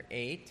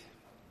8.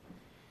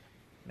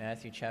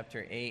 Matthew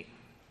chapter 8.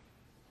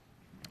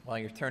 While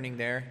you're turning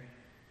there,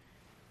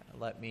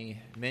 let me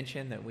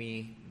mention that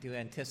we do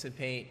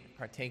anticipate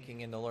partaking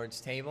in the Lord's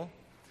table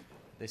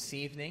this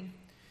evening.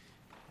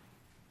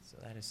 So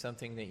that is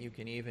something that you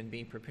can even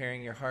be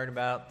preparing your heart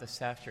about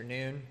this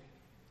afternoon.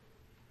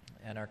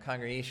 And our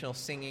congregational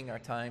singing, our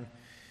time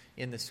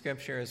in the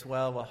Scripture as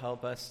well, will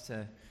help us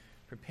to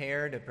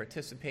prepare to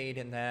participate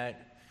in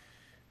that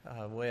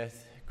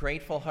with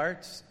grateful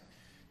hearts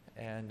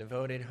and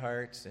devoted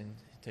hearts, and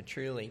to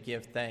truly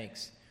give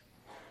thanks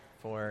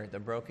for the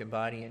broken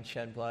body and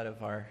shed blood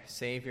of our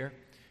Savior.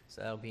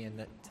 So that'll be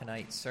in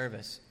tonight's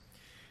service.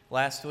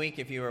 Last week,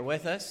 if you were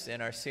with us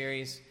in our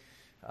series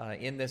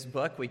in this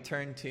book, we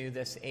turned to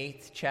this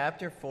 8th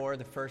chapter for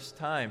the first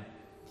time.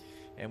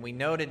 And we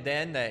noted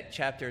then that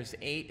chapters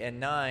 8 and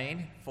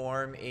 9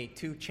 form a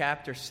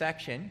 2-chapter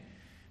section,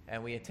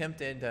 and we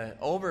attempted to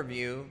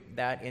overview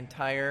that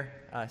entire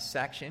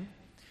section.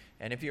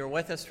 And if you were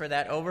with us for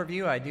that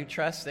overview, I do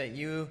trust that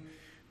you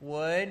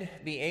would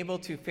be able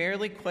to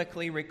fairly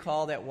quickly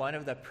recall that one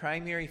of the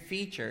primary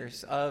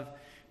features of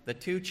the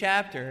 2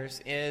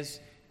 chapters is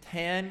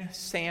 10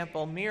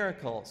 sample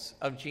miracles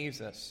of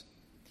Jesus.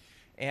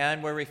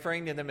 And we're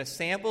referring to them as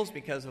samples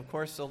because, of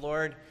course, the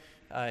Lord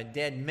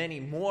did many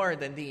more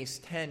than these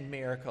 10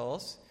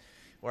 miracles.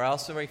 We're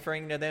also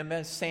referring to them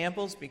as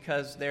samples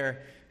because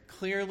they're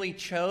clearly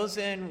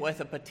chosen with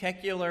a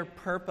particular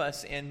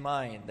purpose in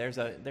mind. There's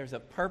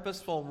a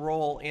purposeful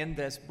role in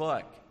this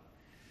book.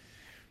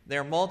 There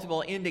are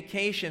multiple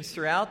indications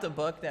throughout the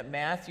book that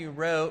Matthew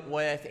wrote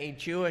with a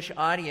Jewish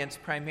audience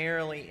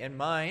primarily in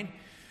mind.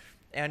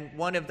 And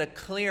one of the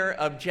clear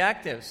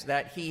objectives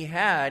that he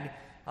had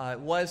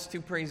was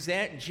to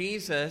present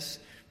Jesus,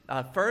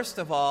 first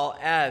of all,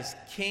 as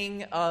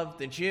King of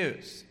the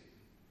Jews.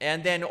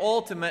 And then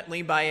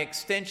ultimately, by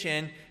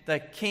extension, the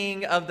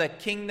King of the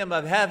Kingdom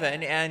of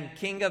Heaven and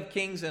King of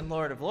Kings and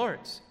Lord of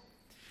Lords.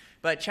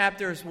 But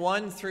chapters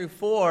 1 through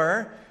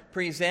 4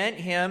 present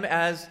him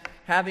as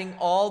having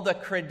all the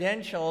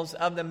credentials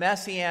of the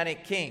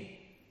Messianic King.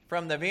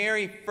 From the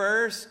very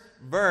first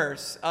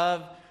verse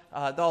of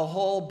the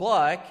whole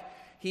book,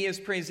 he is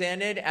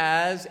presented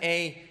as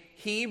a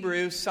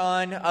Hebrew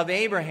son of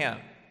Abraham.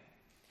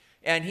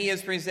 And he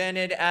is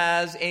presented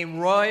as a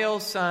royal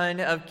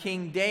son of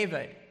King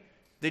David.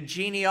 The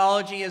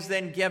genealogy is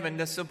then given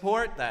to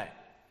support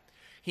that.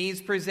 He's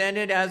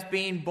presented as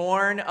being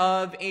born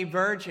of a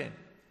virgin.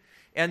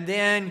 And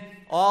then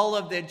all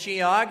of the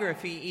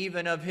geography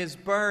even of his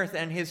birth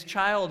and his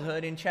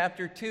childhood in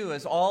chapter 2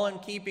 is all in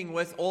keeping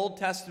with Old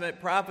Testament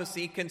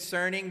prophecy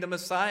concerning the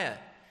Messiah.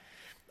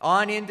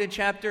 On into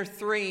chapter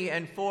 3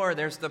 and 4,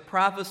 there's the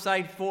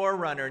prophesied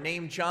forerunner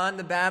named John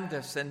the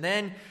Baptist. And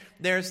then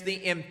there's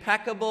the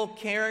impeccable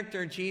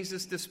character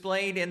Jesus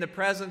displayed in the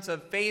presence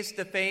of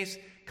face-to-face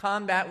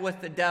combat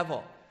with the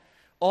devil.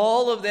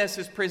 All of this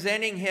is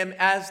presenting him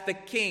as the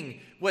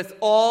king with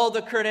all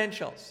the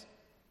credentials.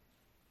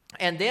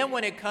 And then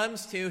when it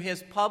comes to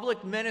his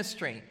public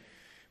ministry,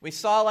 we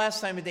saw last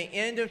time at the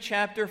end of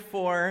chapter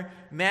 4,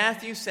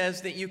 Matthew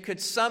says that you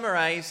could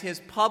summarize his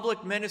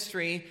public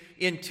ministry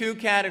in 2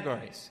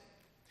 categories.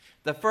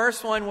 The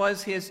first one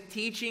was his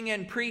teaching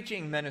and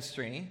preaching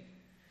ministry,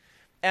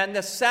 and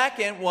the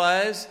second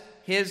was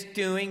his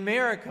doing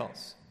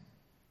miracles.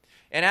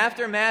 And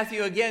after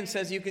Matthew again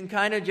says you can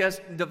kind of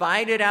just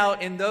divide it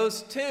out in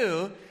those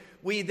 2,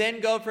 we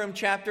then go from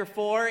chapter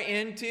 4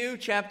 into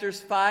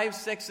chapters 5,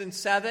 6, and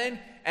 7,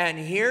 and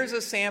here's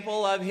a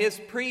sample of his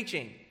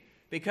preaching,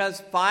 because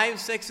 5,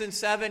 6, and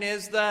 7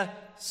 is the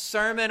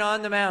Sermon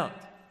on the Mount.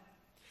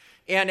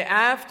 And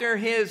after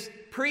his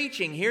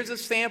preaching, here's a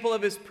sample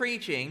of his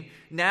preaching.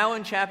 Now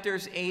in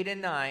chapters 8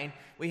 and 9,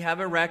 we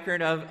have a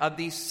record of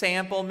these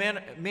sample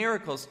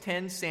miracles,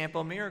 10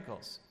 sample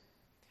miracles.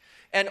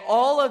 And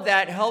all of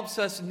that helps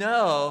us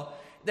know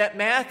that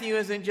Matthew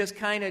isn't just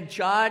kind of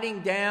jotting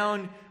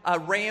down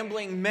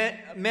rambling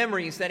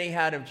memories that he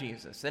had of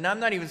Jesus. And I'm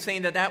not even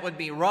saying that that would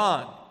be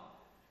wrong.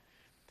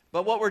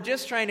 But what we're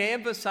just trying to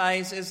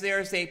emphasize is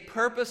there's a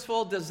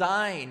purposeful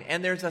design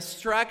and there's a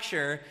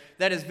structure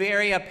that is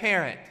very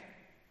apparent.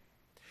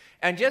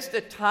 And just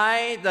to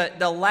tie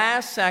the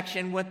last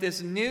section with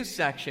this new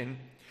section,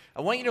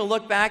 I want you to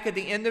look back at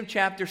the end of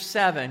chapter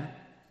 7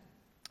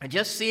 and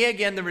just see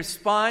again the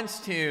response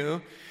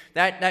to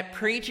that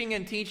preaching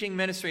and teaching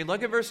ministry.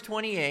 Look at verse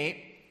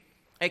 28.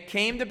 It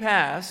came to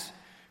pass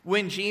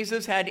when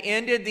Jesus had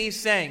ended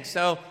these things.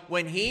 So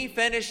when he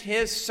finished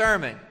his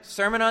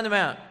Sermon on the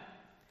Mount,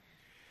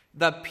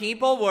 the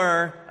people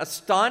were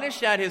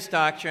astonished at his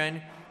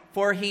doctrine,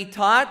 for he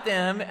taught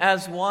them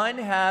as one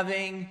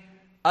having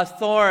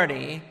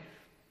authority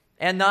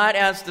and not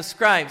as the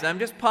scribes. I'm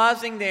just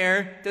pausing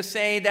there to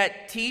say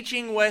that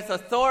teaching with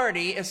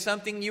authority is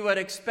something you would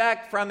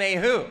expect from a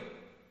who?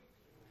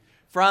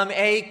 From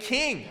a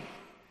king,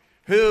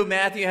 who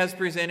Matthew has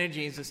presented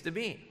Jesus to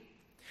be.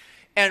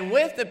 And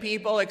with the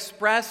people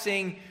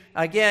expressing,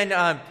 again,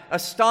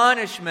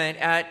 astonishment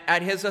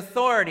at his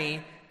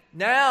authority,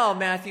 Now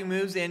Matthew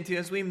moves into,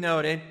 as we've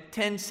noted,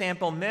 10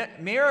 sample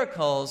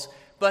miracles,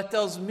 but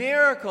those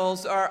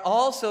miracles are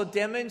also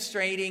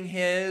demonstrating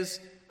his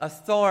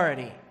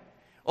authority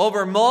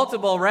over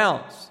multiple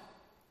realms.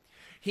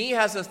 He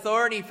has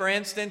authority, for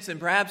instance, and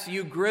perhaps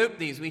you group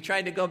these. We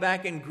tried to go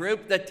back and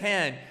group the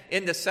 10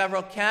 into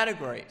several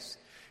categories.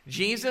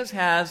 Jesus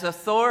has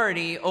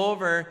authority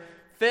over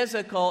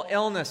physical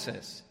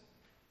illnesses.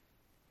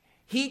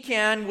 He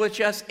can, with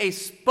just a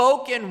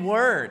spoken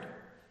word,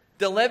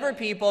 deliver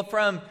people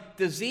from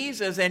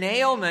diseases and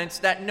ailments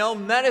that no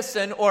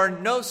medicine or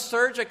no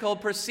surgical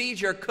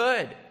procedure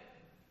could.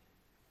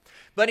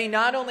 But he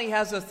not only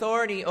has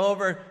authority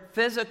over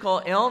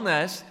physical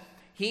illness,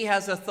 he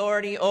has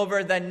authority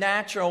over the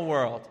natural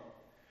world.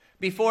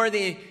 Before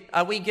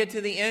we get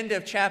to the end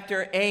of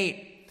chapter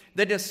 8,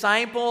 the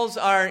disciples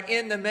are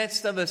in the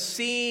midst of a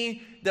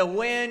sea. The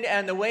wind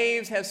and the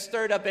waves have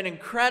stirred up an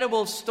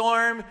incredible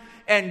storm.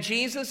 And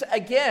Jesus,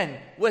 again,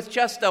 with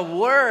just a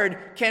word,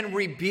 can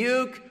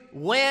rebuke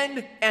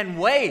wind and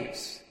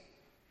waves.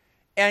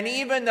 And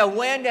even the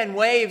wind and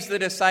waves, the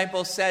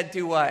disciples said,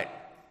 do what?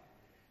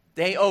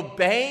 They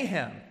obey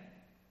him.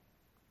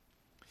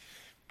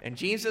 And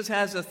Jesus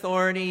has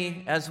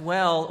authority as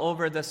well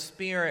over the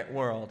spirit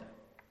world.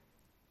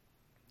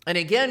 And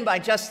again, by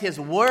just his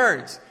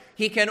words,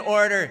 he can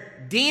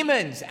order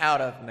demons out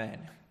of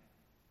men.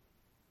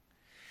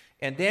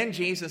 And then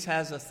Jesus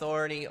has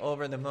authority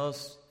over the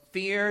most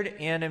feared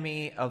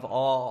enemy of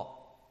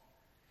all.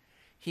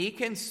 He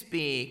can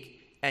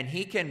speak, and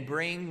he can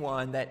bring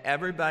one that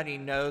everybody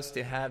knows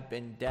to have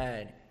been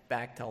dead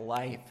back to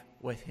life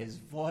with his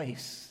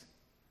voice.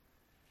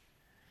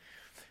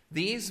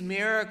 These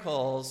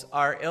miracles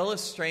are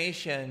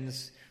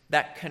illustrations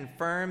that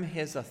confirm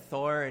his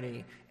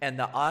authority and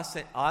the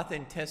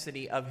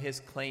authenticity of his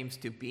claims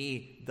to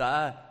be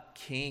the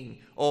king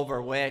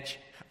over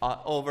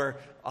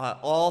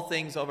all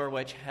things over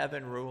which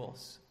heaven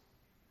rules.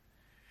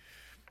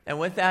 And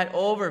with that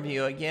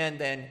overview, again,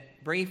 then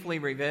briefly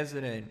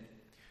revisited,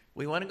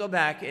 we want to go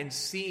back and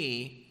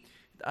see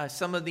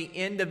some of the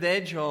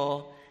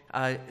individual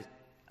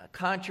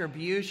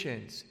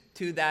contributions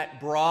to that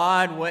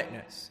broad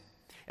witness.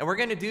 And we're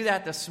going to do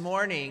that this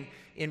morning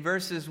in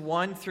verses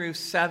 1 through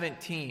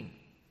 17.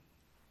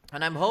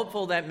 And I'm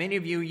hopeful that many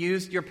of you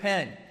used your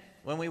pen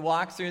when we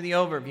walked through the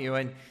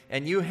overview,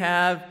 and you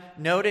have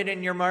noted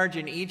in your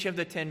margin each of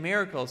the 10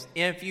 miracles.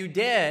 If you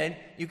did,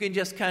 you can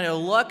just kind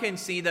of look and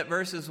see that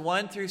verses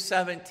 1 through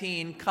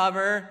 17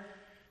 cover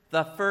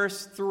the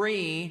first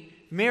 3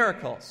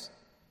 miracles.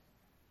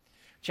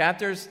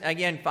 Chapters,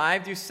 again,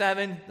 5 through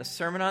 7, the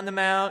Sermon on the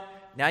Mount.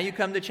 Now you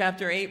come to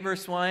chapter 8,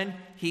 verse 1.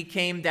 He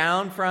came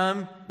down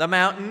from the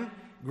mountain.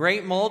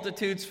 Great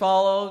multitudes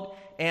followed.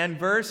 And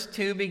verse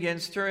 2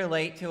 begins to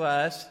relate to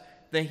us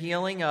the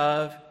healing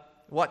of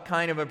what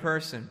kind of a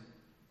person?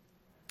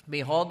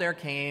 Behold, there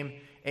came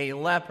a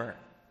leper.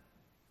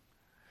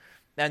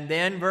 And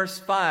then verse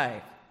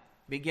 5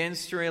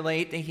 begins to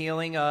relate the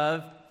healing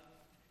of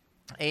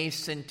a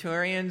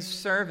centurion's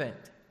servant.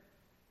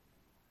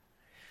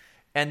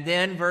 And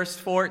then verse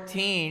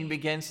 14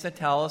 begins to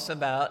tell us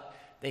about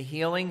the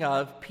healing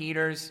of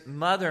Peter's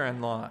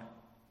mother-in-law.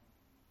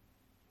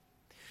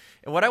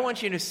 And what I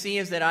want you to see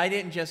is that I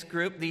didn't just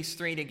group these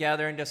 3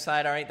 together and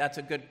decide, all right, that's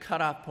a good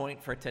cutoff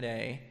point for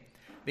today.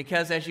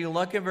 Because as you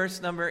look at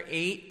verse number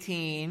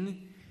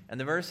 18 and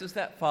the verses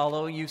that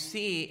follow, you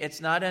see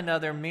it's not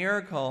another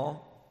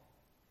miracle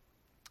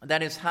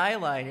that is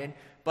highlighted,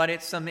 but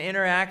it's some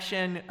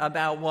interaction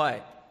about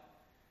what?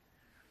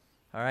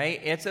 All right,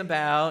 it's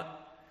about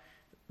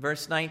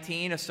verse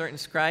 19, a certain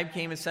scribe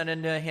came and said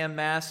unto him,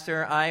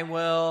 Master, I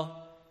will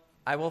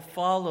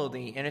follow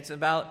thee. And it's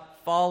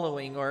about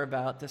following or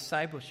about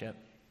discipleship.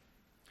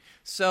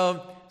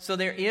 So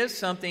there is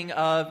something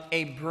of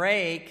a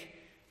break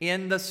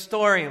in the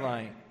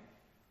storyline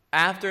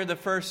after the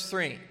first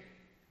 3.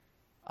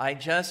 I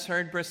just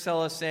heard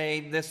Priscilla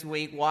say this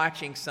week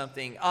watching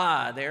something,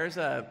 there's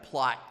a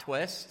plot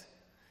twist,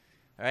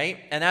 right?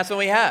 And that's what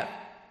we have.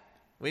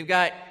 We've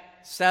got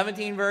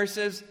 17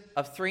 verses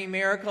of 3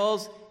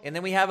 miracles, and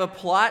then we have a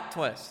plot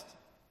twist.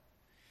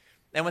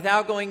 And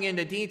without going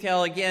into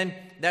detail, again,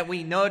 that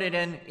we noted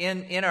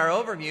in our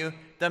overview,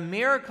 the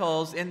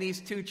miracles in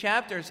these 2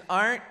 chapters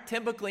aren't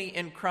typically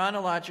in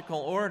chronological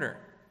order.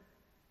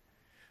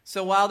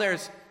 So while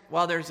there's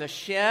a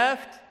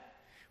shift,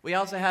 we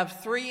also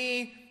have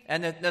 3,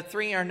 and the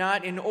 3 are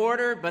not in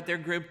order, but they're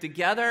grouped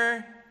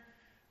together.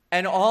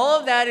 And all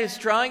of that is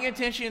drawing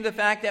attention to the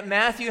fact that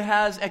Matthew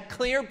has a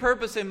clear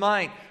purpose in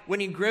mind when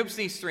he groups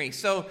these 3.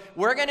 So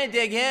we're going to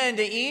dig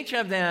into each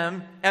of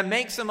them and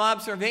make some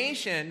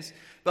observations.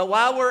 But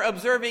while we're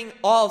observing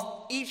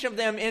each of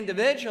them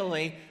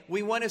individually,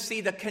 we want to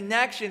see the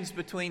connections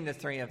between the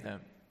 3 of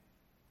them.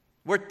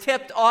 We're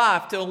tipped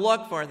off to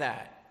look for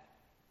that.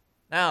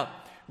 Now,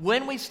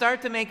 when we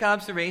start to make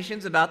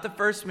observations about the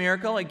first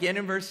miracle, again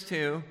in verse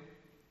 2,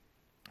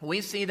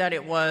 we see that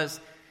it was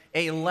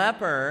a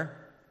leper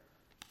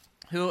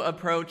who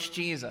approached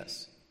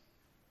Jesus.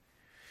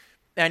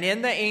 And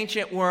in the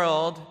ancient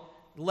world,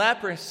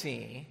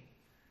 leprosy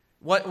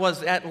what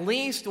was at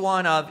least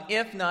one of,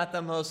 if not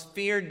the most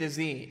feared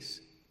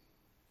disease.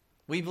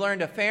 We've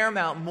learned a fair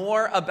amount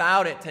more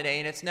about it today,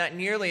 and it's not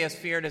nearly as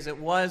feared as it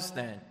was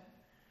then.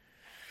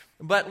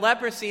 But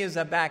leprosy is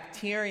a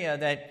bacteria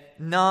that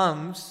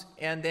numbs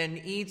and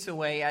then eats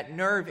away at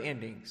nerve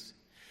endings.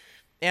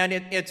 And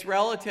it's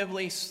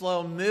relatively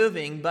slow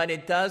moving, but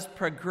it does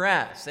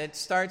progress. It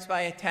starts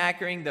by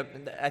attacking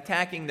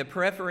the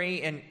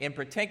periphery. In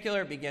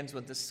particular, it begins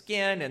with the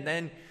skin, and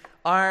then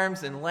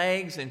arms and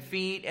legs and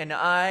feet and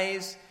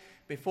eyes,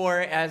 before,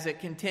 as it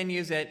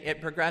continues,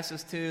 it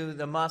progresses to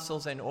the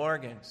muscles and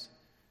organs.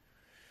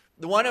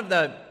 One of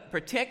the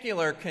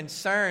particular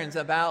concerns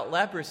about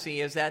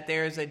leprosy is that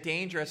there is a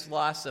dangerous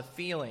loss of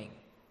feeling.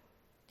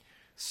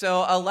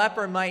 So a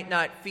leper might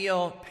not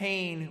feel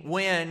pain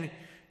when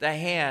the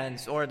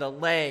hands or the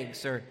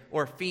legs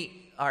or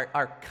feet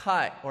are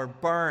cut or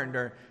burned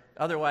or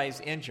otherwise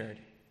injured.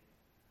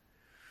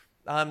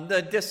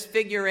 The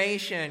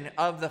disfiguration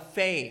of the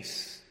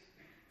face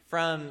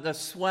from the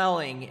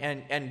swelling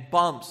and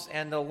bumps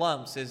and the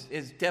lumps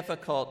is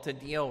difficult to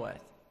deal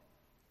with.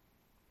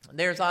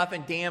 There's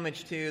often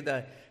damage to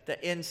the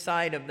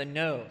inside of the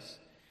nose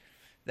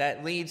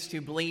that leads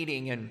to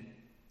bleeding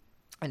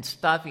and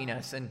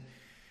stuffiness,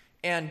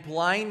 and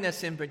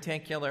blindness in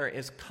particular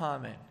is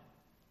common.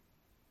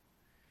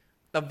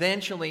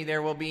 Eventually,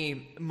 there will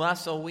be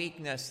muscle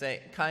weakness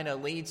that kind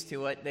of leads to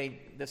what they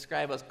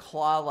describe as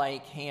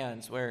claw-like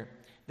hands, where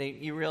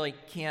you really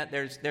can't,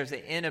 there's an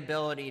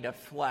inability to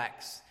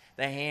flex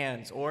the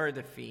hands or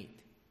the feet.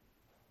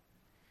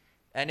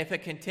 And if it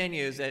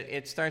continues,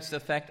 it starts to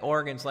affect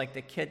organs like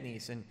the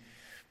kidneys. And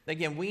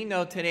again, we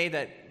know today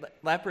that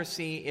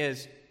leprosy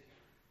is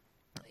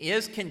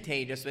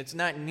contagious, but it's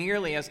not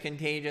nearly as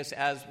contagious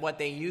as what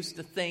they used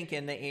to think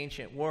in the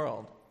ancient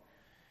world.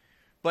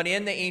 But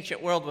in the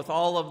ancient world, with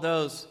all of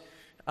those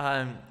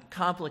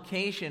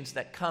complications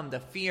that come, the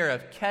fear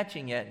of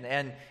catching it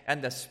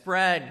and the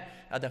spread,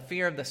 the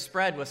fear of the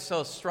spread was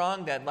so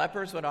strong that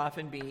lepers would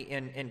often be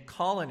in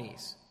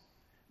colonies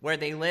where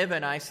they live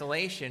in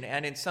isolation.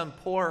 And in some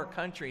poorer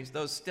countries,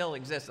 those still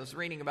exist. I was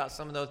reading about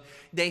some of those.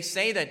 They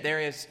say that there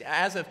is,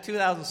 as of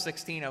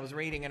 2016, I was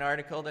reading an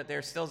article that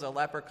there still is a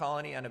leper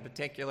colony on a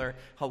particular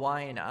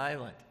Hawaiian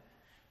island.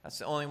 That's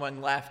the only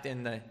one left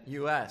in the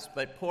U.S.,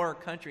 but poorer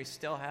countries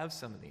still have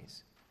some of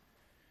these.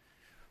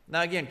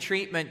 Now again,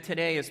 treatment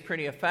today is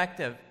pretty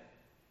effective,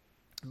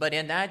 but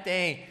in that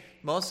day,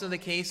 most of the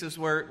cases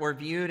were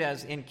viewed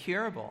as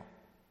incurable.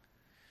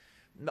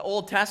 The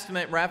Old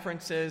Testament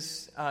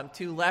references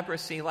to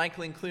leprosy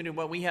likely included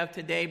what we have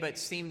today, but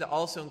seem to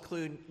also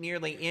include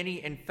nearly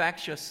any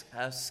infectious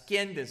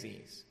skin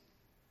disease.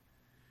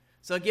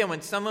 So again,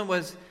 when someone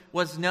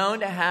was known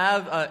to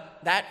have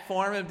that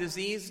form of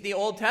disease, the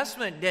Old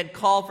Testament did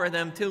call for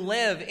them to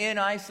live in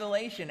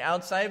isolation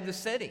outside of the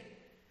city.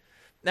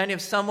 Then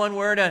if someone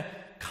were to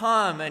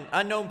come, an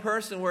unknown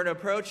person were to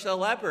approach the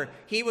leper,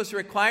 he was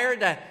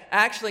required to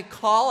actually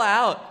call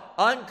out,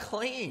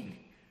 unclean,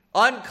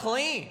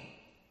 unclean,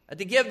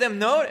 to give them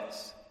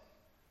notice.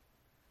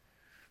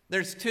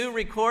 There's 2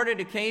 recorded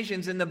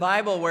occasions in the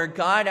Bible where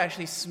God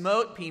actually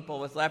smote people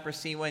with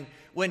leprosy.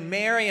 When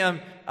Miriam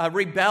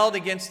rebelled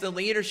against the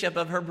leadership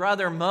of her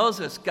brother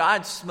Moses,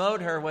 God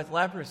smote her with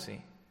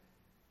leprosy.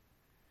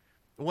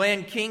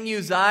 When King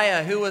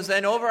Uzziah, who was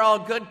an overall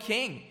good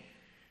king,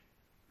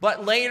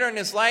 but later in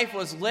his life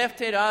was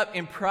lifted up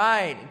in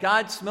pride,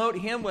 God smote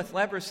him with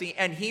leprosy,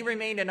 and he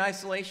remained in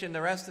isolation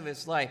the rest of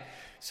his life.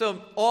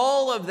 So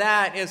all of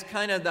that is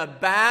kind of the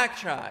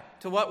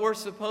backdrop to what we're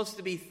supposed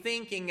to be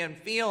thinking and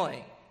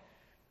feeling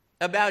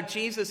about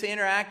Jesus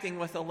interacting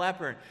with a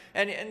leper.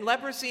 And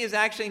leprosy is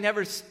actually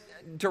never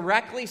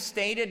directly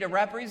stated to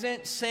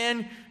represent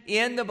sin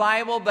in the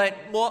Bible, but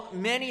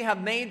many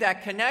have made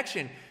that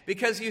connection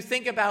because you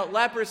think about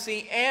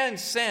leprosy and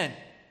sin.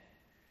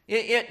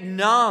 It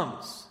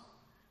numbs,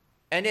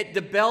 and it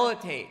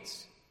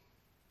debilitates,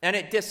 and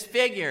it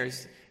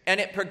disfigures, and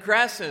it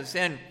progresses,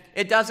 and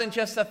it doesn't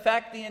just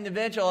affect the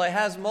individual, it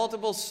has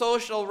multiple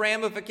social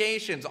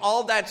ramifications.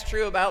 All that's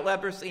true about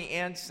leprosy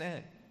and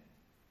sin.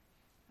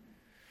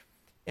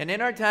 And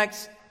in our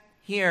text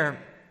here,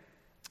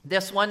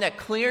 this one that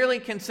clearly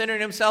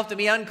considered himself to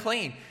be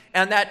unclean,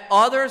 and that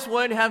others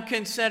would have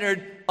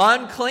considered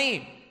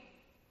unclean.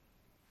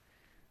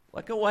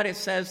 Look at what it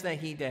says that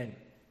he did.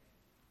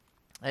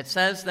 It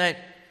says that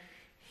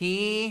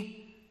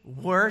he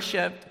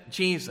worshiped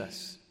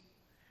Jesus.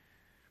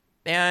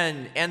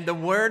 And the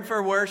word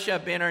for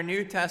worship in our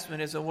New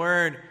Testament is a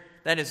word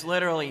that is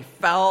literally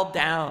fell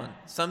down.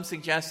 Some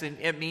suggest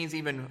it means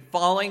even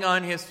falling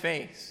on his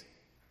face.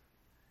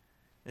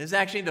 This is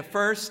actually the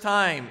first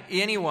time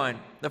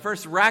the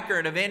first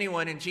record of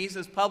anyone in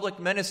Jesus' public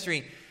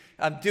ministry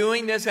of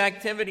doing this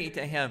activity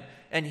to him.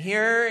 And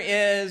here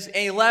is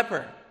a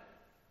leper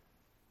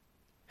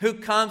who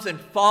comes and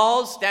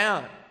falls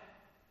down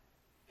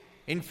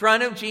in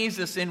front of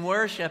Jesus in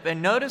worship.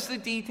 And notice the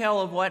detail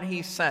of what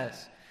he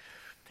says.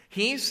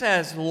 He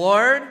says,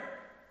 "Lord,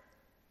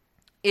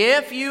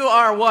 if you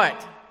are"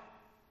 what?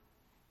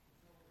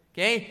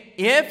 Okay?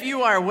 If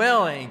you are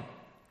willing,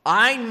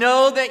 I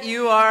know that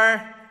you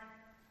are.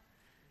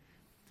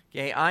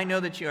 Okay, I know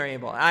that you are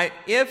able.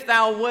 If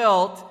thou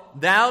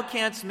wilt, thou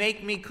canst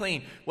make me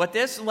clean. What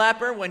this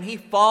leper, when he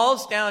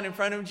falls down in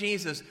front of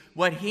Jesus,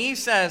 what he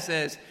says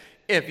is,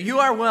 if you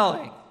are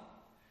willing,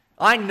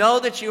 I know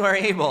that you are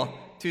able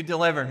to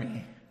deliver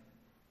me.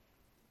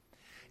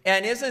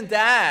 And isn't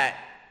that,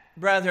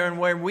 brethren,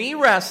 where we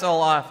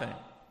wrestle often?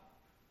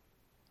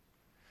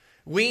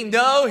 We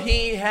know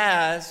he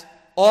has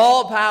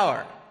all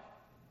power.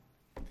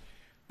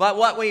 But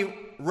what we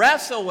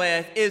wrestle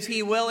with, is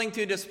he willing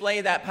to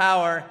display that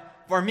power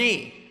for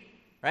me,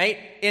 right?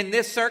 In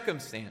this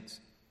circumstance.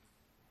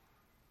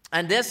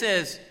 And this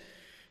is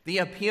the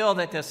appeal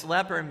that this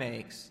leper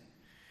makes.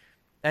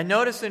 And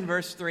notice in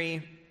verse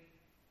 3,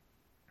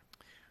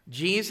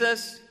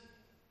 Jesus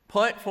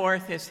put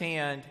forth his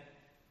hand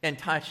and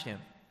touched him.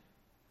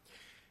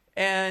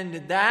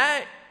 And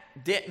that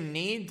didn't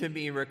need to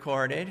be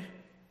recorded.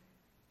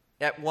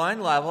 At one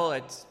level,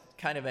 it's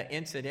kind of an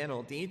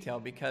incidental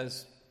detail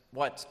because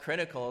what's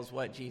critical is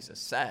what Jesus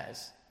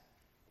says.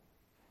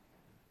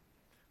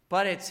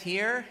 But it's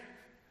here,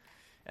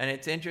 and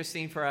it's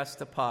interesting for us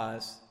to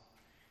pause,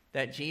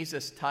 that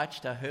Jesus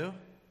touched a who?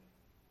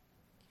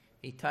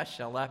 He touched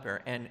a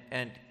leper.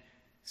 And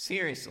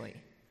seriously,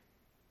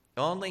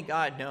 only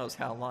God knows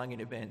how long it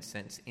had been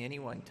since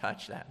anyone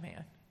touched that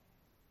man.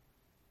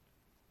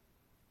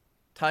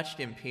 Touched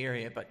him,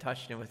 period, but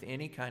touched him with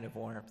any kind of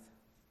warmth.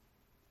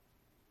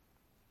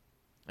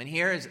 And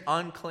here is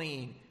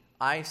unclean,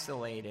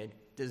 isolated,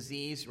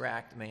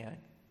 disease-racked man.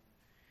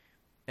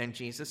 And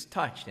Jesus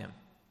touched him.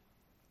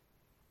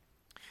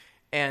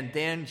 And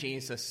then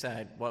Jesus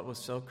said what was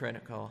so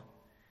critical.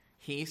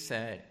 He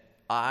said,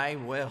 I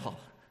will.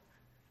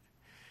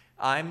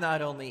 I'm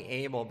not only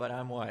able, but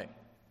I'm what?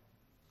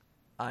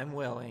 I'm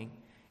willing.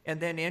 And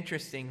then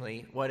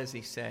interestingly, what does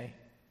he say?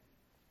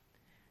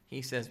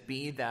 He says,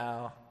 be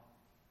thou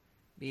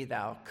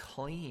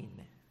clean.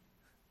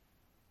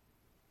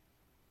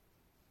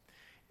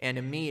 And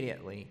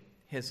immediately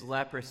his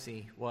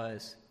leprosy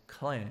was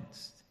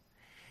cleansed.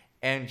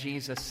 And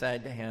Jesus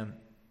said to him,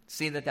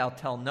 see that thou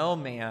tell no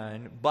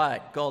man,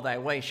 but go thy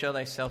way, show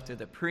thyself to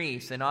the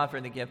priests, and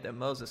offer the gift that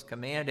Moses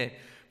commanded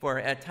for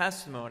a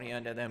testimony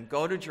unto them.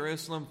 Go to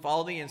Jerusalem,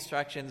 follow the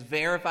instructions,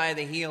 verify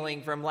the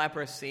healing from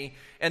leprosy.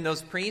 And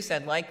those priests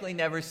had likely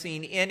never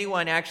seen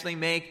anyone actually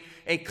make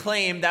a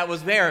claim that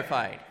was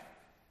verified.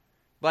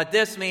 But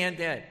this man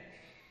did.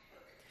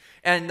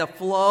 And the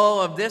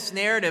flow of this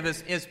narrative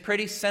is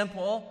pretty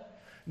simple.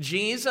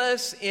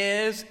 Jesus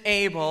is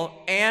able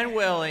and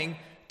willing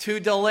to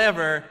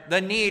deliver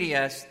the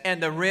neediest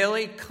and the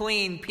really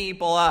clean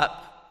people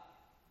up.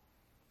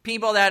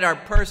 People that are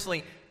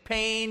personally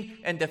pained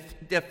and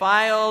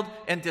defiled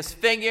and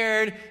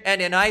disfigured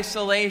and in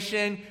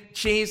isolation.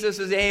 Jesus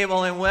is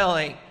able and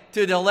willing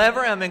to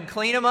deliver them and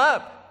clean them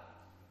up.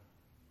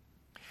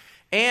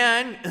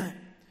 And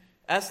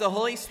as the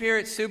Holy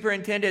Spirit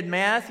superintended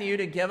Matthew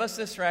to give us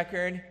this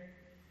record,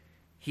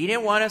 he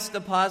didn't want us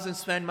to pause and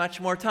spend much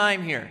more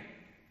time here.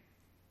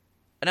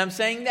 And I'm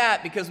saying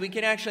that because we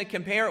can actually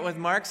compare it with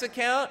Mark's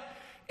account,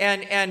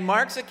 and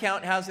Mark's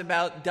account has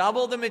about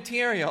double the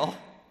material.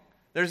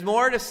 There's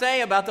more to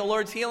say about the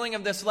Lord's healing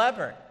of this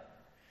leper.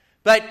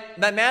 But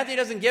Matthew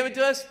doesn't give it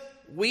to us.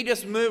 We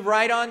just move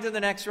right on to the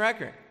next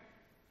record.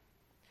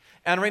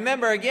 And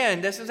remember,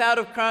 again, this is out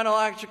of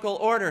chronological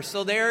order,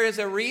 so there is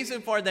a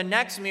reason for the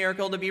next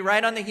miracle to be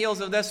right on the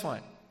heels of this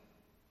one.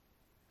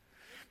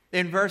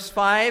 In verse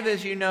 5,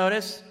 as you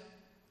notice,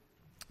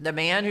 the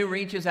man who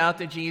reaches out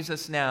to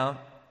Jesus now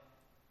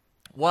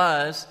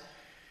was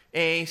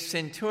a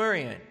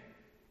centurion.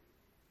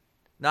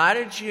 Not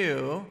a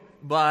Jew,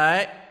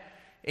 but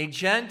a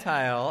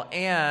Gentile,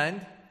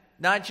 and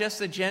not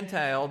just a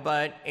Gentile,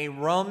 but a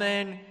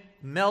Roman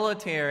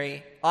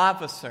military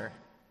officer.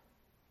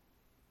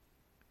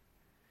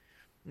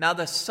 Now,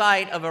 the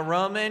sight of a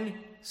Roman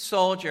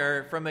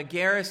soldier from a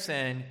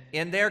garrison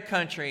in their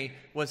country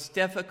was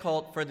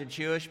difficult for the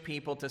Jewish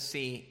people to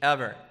see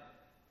ever.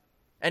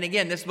 And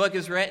again, this book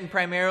is written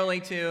primarily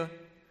to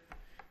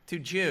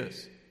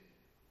Jews.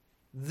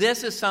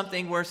 This is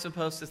something we're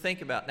supposed to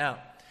think about. Now,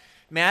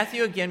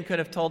 Matthew again could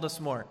have told us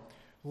more.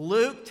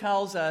 Luke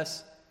tells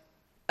us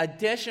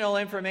additional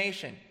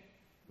information.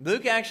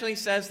 Luke actually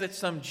says that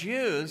some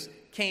Jews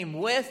came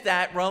with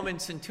that Roman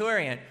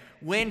centurion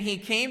when he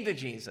came to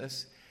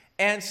Jesus,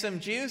 and some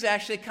Jews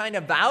actually kind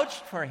of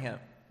vouched for him.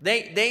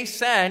 They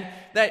said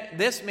that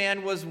this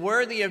man was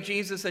worthy of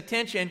Jesus'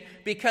 attention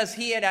because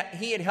he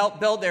had helped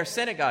build their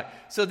synagogue.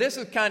 So this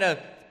is kind of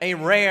a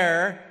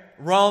rare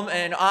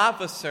Roman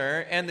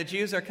officer, and the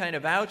Jews are kind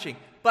of vouching.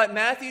 But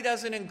Matthew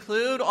doesn't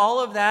include all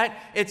of that.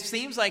 It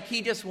seems like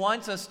he just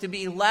wants us to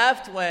be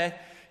left with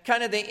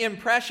kind of the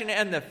impression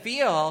and the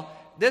feel.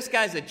 This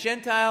guy's a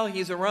Gentile,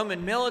 he's a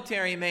Roman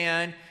military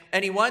man,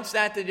 and he wants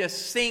that to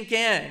just sink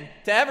in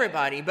to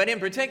everybody, but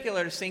in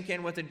particular to sink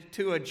in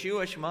to a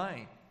Jewish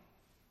mind.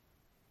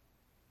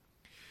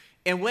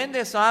 And when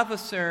this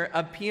officer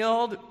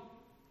appealed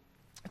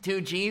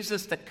to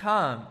Jesus to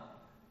come,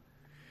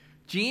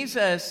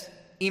 Jesus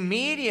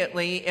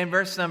immediately in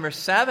verse number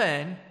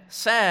 7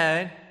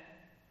 said,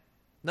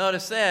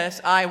 notice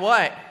this, I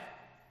what?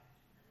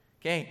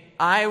 Okay,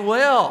 I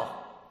will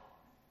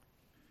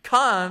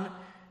come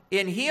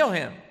and heal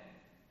him.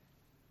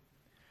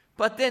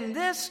 But then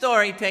this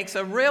story takes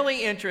a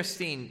really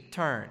interesting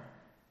turn.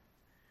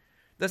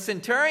 The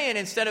centurion,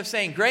 instead of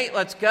saying, great,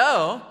 let's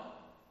go,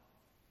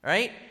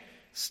 right,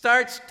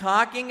 starts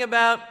talking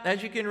about,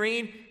 as you can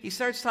read, he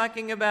starts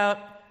talking about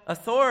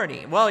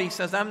authority. Well, he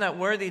says, I'm not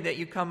worthy that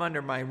you come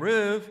under my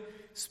roof.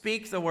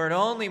 Speak the word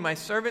only. My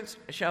servants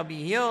shall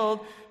be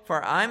healed,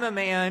 for I'm a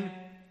man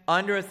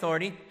under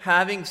authority,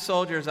 having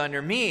soldiers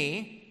under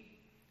me.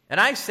 And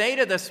I say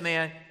to this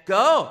man,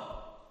 go.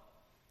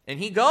 And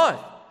he goeth.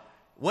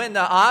 When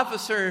the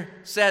officer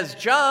says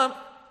jump,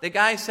 the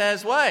guy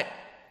says what?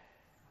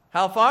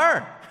 How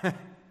far?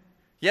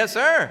 Yes,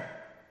 sir.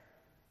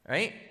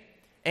 Right?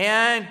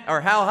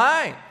 Or how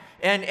high?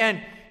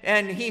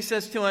 And he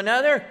says to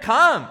another,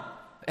 come.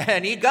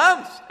 And he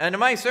comes. And to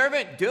my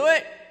servant, do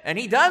it. And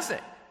he does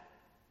it.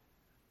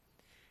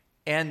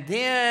 And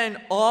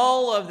then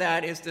all of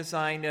that is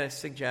designed to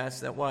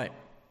suggest that what?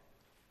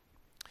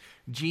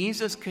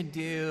 Jesus could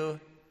do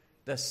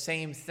the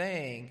same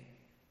thing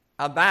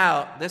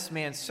about this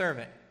man's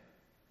servant.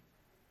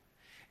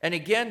 And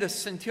again, the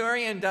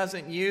centurion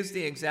doesn't use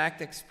the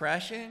exact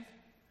expression,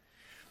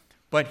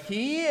 but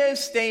he is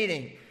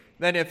stating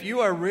that if you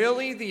are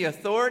really the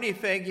authority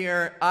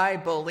figure I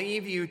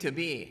believe you to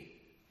be,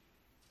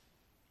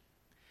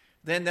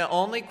 then the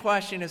only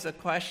question is a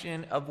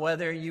question of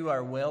whether you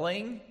are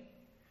willing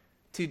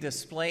to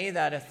display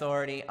that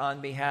authority on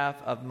behalf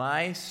of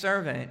my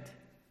servant.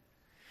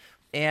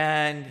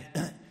 And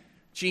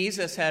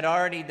Jesus had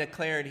already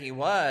declared he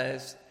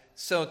was,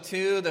 so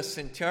to the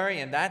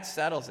centurion, that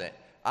settles it.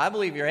 I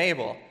believe you're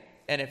able,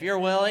 and if you're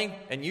willing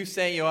and you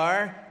say you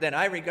are, then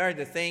I regard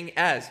the thing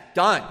as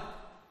done.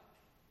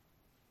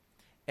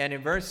 And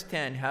in verse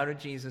 10, how did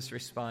Jesus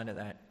respond to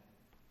that?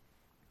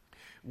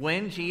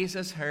 When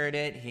Jesus heard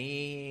it,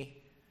 he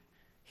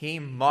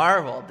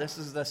marveled. This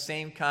is the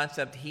same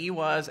concept. He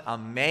was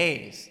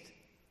amazed.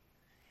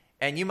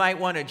 And you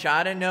might want to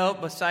jot a note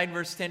beside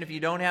verse 10 if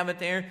you don't have it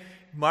there.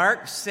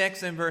 Mark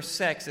 6 and verse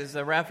 6 is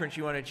the reference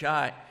you want to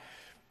jot.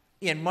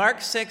 In Mark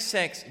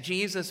 6:6,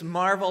 Jesus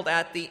marveled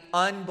at the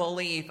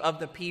unbelief of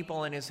the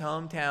people in his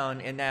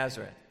hometown in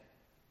Nazareth.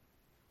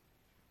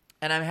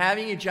 And I'm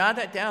having you jot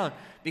that down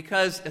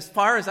because as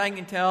far as I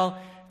can tell,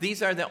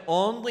 these are the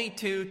only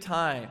two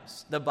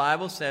times the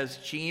Bible says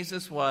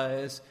Jesus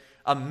was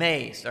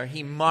amazed or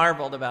he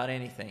marveled about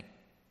anything.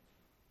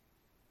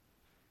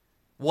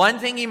 One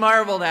thing he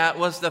marveled at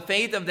was the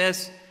faith of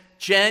this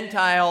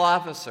Gentile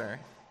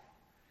officer.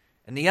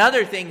 And the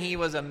other thing he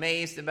was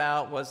amazed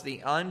about was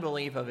the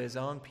unbelief of his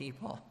own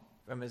people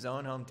from his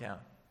own hometown.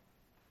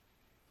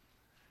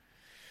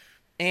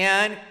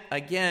 And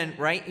again,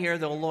 right here,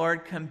 the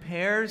Lord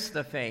compares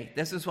the faith.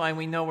 This is why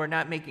we know we're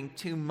not making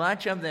too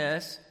much of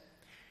this.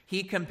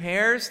 He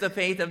compares the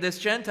faith of this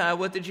Gentile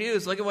with the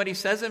Jews. Look at what he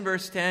says in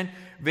verse 10.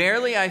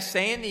 Verily I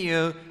say unto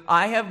you,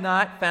 I have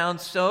not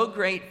found so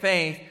great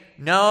faith,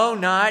 no,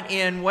 not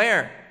in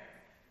where?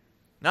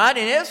 Not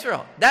in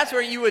Israel. That's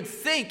where you would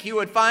think you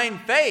would find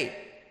faith.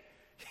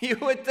 You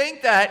would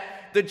think that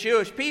the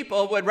Jewish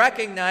people would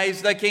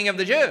recognize the King of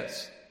the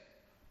Jews.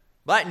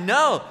 But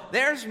no,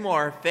 there's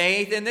more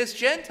faith in this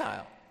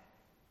Gentile.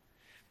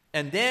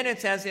 And then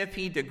it's as if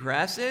he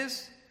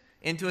digresses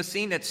into a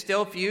scene that's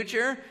still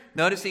future.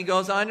 Notice he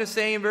goes on to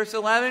say in verse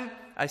 11,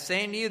 I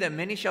say unto you that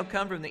many shall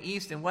come from the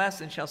east and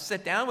west and shall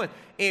sit down with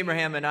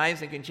Abraham and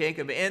Isaac and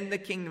Jacob in the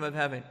kingdom of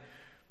heaven.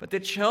 But the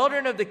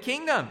children of the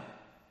kingdom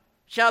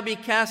shall be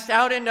cast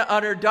out into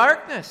utter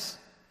darkness.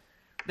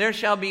 There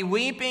shall be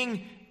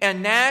weeping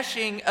and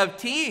gnashing of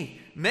teeth.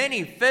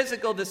 Many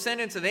physical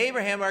descendants of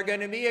Abraham are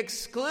going to be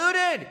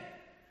excluded,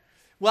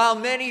 while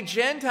many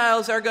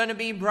Gentiles are going to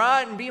be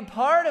brought and be a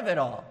part of it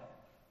all.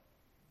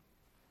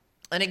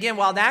 And again,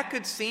 while that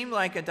could seem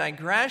like a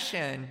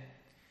digression,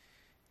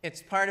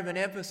 it's part of an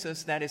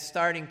emphasis that is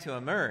starting to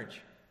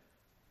emerge.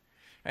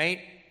 Right?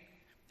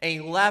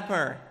 A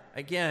leper,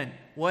 again,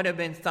 would have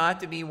been thought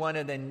to be one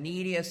of the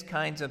neediest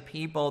kinds of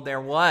people there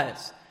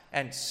was.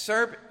 And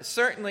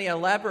certainly a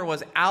leper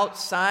was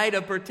outside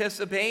of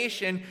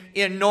participation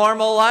in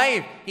normal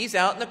life. He's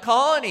out in the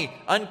colony,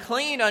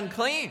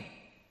 unclean.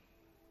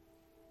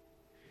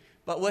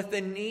 But with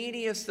the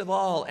neediest of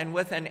all, and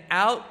with an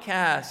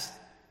outcast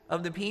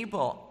of the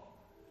people,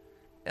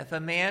 if a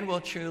man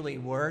will truly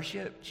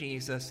worship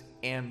Jesus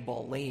and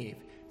believe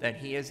that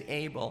he is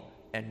able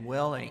and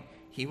willing,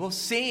 he will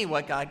see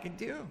what God can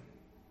do.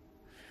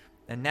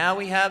 And now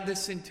we have the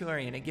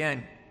centurion.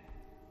 Again,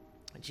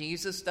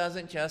 Jesus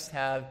doesn't just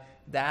have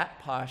that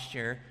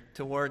posture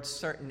towards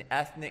certain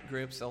ethnic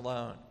groups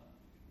alone.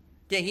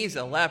 Yeah, he's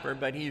a leper,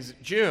 but he's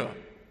Jew.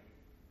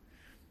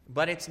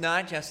 But it's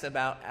not just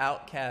about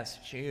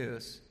outcast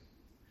Jews,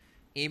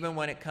 even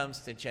when it comes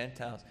to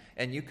Gentiles.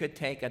 And you could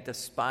take a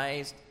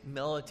despised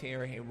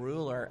military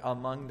ruler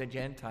among the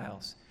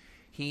Gentiles.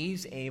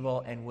 He's able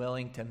and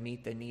willing to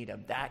meet the need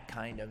of that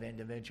kind of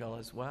individual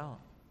as well.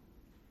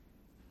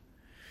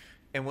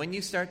 And when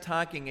you start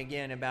talking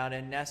again about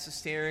a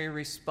necessary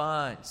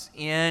response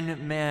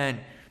in men,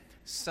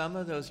 some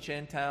of those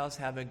Gentiles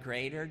have a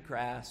greater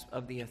grasp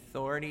of the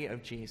authority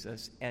of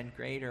Jesus and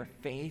greater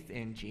faith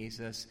in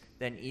Jesus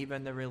than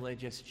even the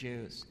religious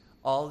Jews.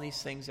 All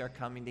these things are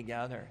coming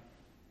together.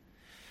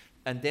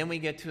 And then we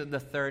get to the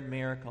third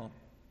miracle.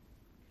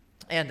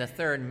 And the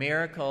third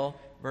miracle,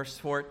 verse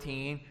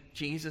 14,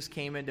 Jesus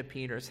came into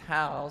Peter's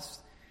house,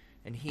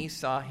 and he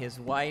saw his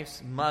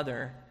wife's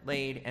mother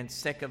laid and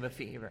sick of a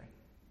fever.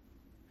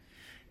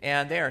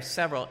 And there are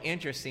several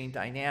interesting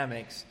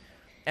dynamics.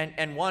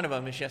 And one of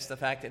them is just the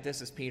fact that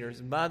this is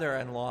Peter's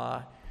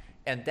mother-in-law,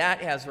 and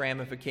that has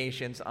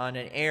ramifications on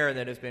an error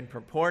that has been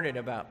purported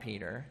about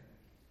Peter.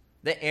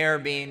 The error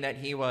being that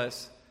he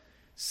was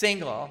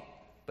single,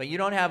 but you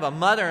don't have a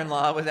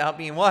mother-in-law without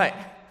being what?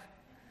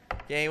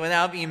 Okay,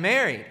 without being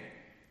married.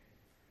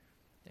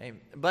 Okay.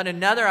 But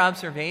another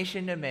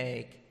observation to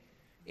make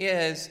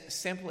is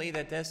simply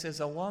that this is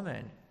a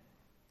woman.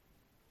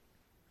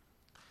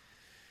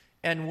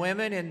 And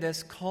women in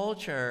this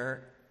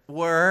culture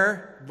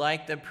were,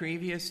 like the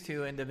previous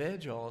two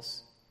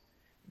individuals,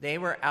 they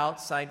were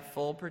outside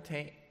full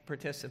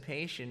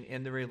participation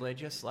in the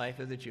religious life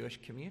of the Jewish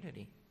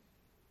community.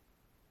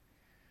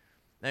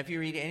 Now, if you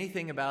read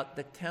anything about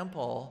the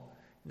temple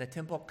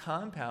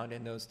compound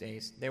in those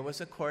days, there was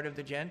a court of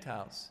the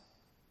Gentiles.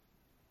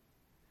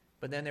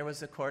 But then there was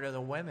the court of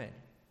the women.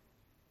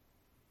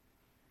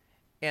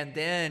 And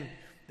then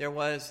there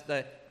was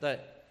the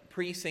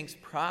precincts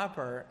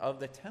proper of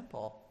the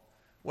temple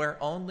where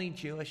only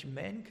Jewish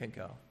men could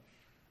go.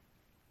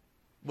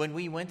 When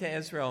we went to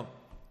Israel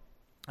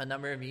a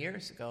number of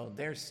years ago,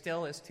 there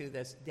still is to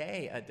this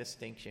day a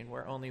distinction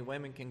where only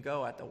women can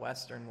go at the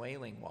Western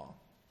Wailing Wall,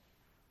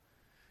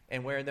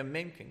 and where the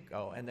men can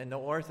go, and then the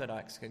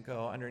Orthodox can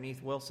go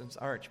underneath Wilson's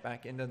Arch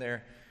back into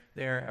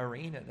their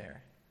arena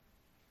there.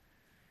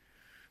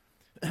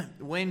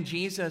 When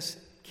Jesus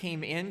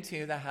came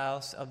into the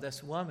house of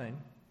this woman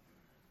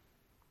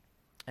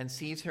and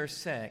sees her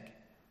sick,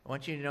 I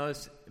want you to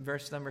notice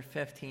verse number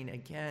 15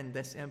 again,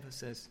 this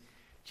emphasis.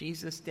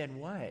 Jesus did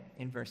what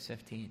in verse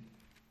 15?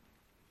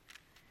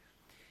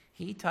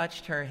 He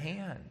touched her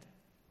hand.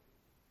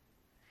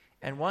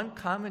 And one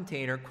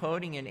commentator,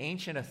 quoting an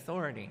ancient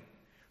authority,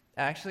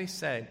 actually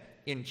said,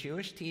 in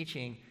Jewish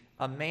teaching,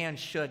 a man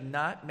should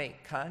not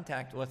make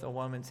contact with a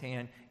woman's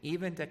hand,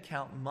 even to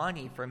count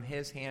money from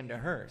his hand to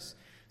hers.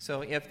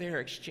 So if they're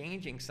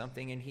exchanging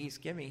something and he's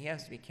giving, he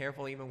has to be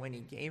careful even when he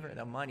gave her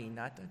the money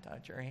not to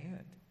touch her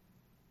hand.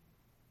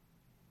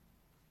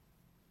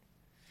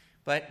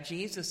 But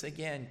Jesus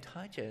again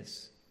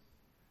touches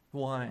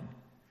one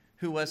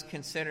who was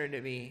considered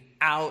to be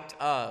out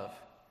of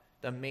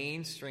the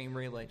mainstream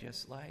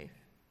religious life.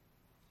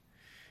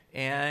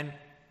 And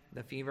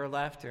the fever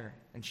left her,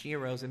 and she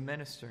arose and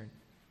ministered.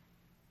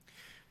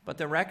 But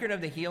the record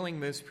of the healing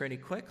moves pretty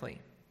quickly.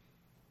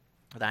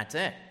 That's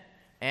it.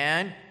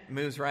 And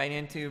moves right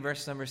into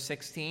verse number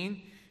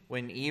 16.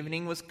 When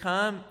evening was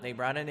come, they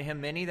brought unto him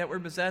many that were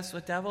possessed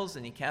with devils,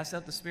 and he cast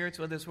out the spirits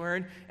with his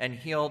word, and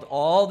healed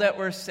all that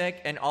were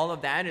sick. And all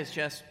of that is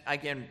just,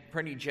 again,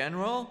 pretty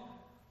general.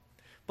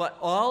 But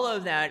all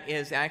of that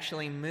is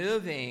actually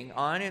moving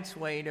on its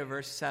way to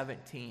verse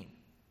 17.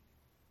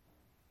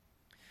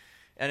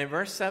 And in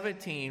verse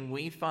 17,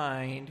 we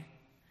find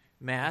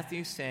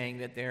Matthew saying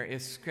that there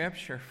is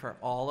scripture for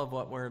all of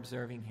what we're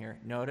observing here.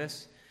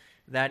 Notice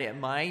that it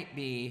might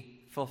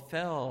be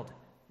fulfilled,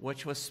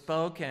 which was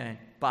spoken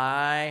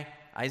by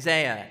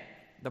Isaiah,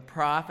 the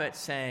prophet,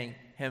 saying,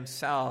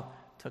 himself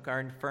took our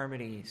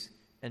infirmities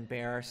and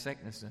bare our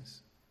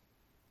sicknesses.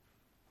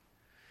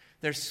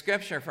 There's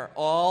scripture for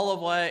all of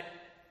what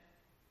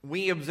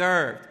we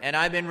observed, and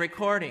I've been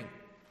recording.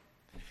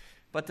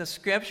 But the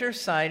scripture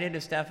cited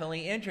is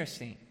definitely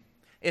interesting.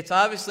 It's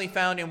obviously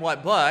found in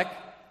what book?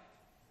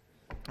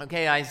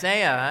 Okay,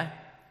 Isaiah.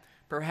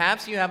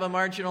 Perhaps you have a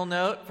marginal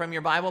note from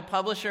your Bible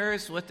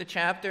publishers with the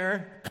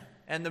chapter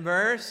and the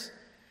verse.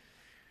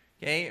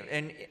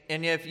 Okay,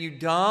 and if you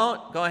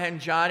don't, go ahead and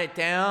jot it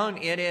down.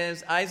 It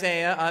is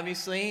Isaiah,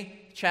 obviously,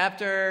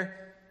 chapter,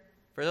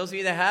 for those of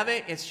you that have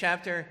it, it's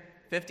chapter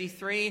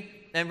 53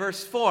 and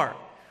verse 4.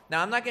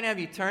 Now, I'm not going to have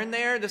you turn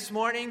there this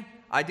morning.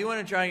 I do want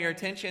to draw your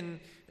attention.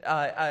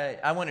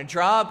 I want to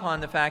draw upon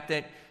the fact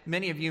that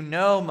many of you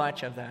know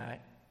much of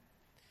that.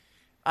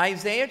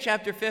 Isaiah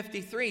chapter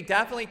 53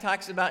 definitely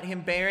talks about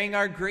him bearing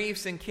our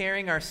griefs and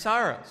carrying our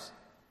sorrows.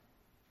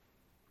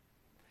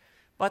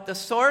 But the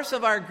source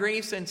of our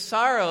griefs and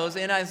sorrows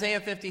in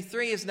Isaiah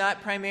 53 is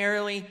not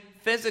primarily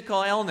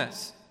physical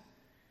illness.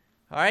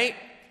 All right?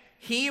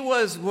 He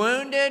was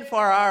wounded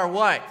for our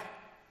what?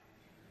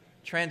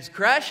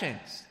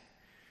 Transgressions.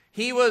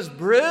 He was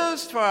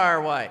bruised for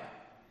our what?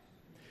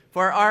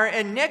 For our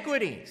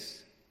iniquities.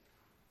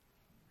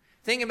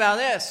 Think about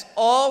this.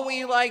 All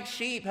we like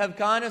sheep have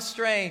gone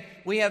astray.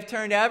 We have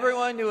turned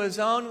everyone to his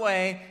own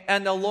way,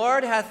 and the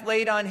Lord hath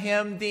laid on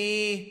him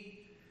the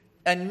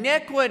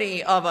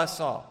iniquity of us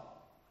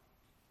all.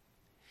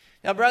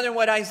 Now, brethren,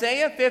 what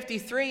Isaiah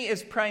 53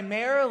 is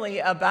primarily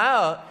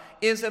about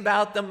is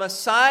about the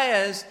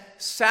Messiah's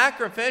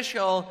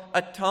sacrificial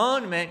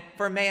atonement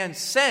for man's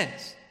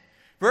sins.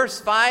 Verse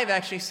 5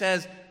 actually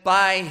says,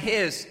 by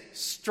his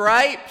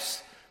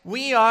stripes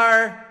we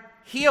are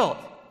healed.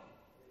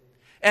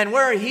 And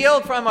we're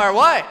healed from our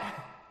what?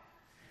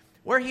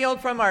 We're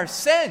healed from our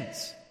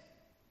sins.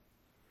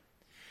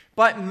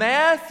 But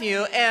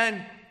Matthew's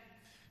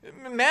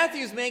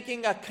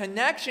making a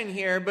connection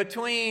here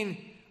between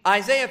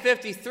Isaiah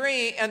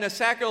 53 and the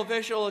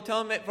sacrificial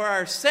atonement for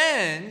our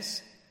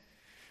sins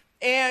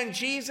and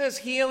Jesus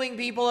healing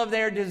people of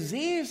their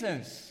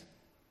diseases.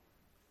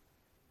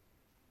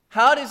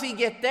 How does he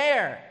get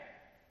there?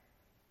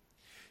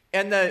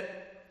 And the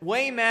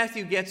way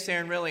Matthew gets there,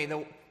 and really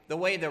the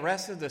way the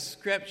rest of the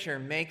Scripture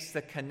makes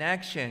the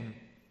connection,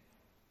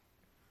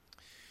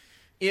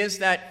 is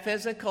that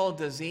physical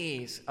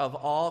disease of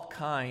all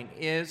kind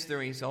is the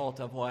result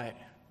of what?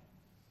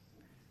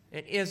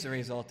 It is the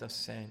result of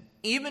sin.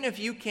 Even if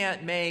you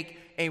can't make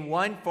a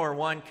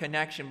one-for-one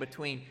connection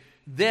between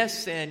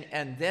this sin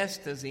and this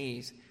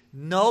disease,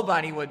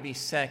 nobody would be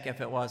sick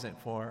if it wasn't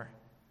for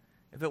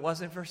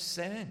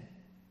sin.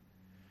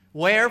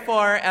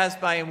 Wherefore, as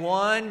by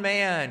one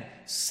man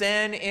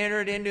sin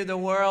entered into the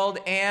world,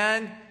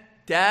 and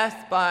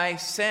death by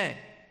sin.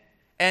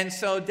 And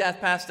so death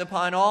passed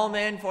upon all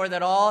men, for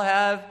that all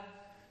have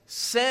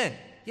sinned.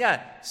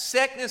 Yeah,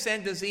 sickness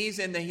and disease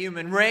in the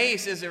human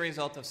race is a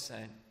result of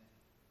sin.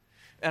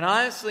 And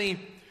honestly,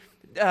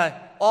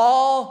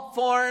 all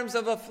forms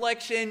of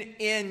affliction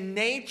in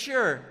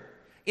nature,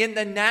 in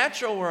the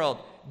natural world,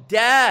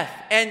 death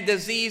and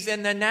disease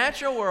in the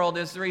natural world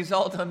is the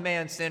result of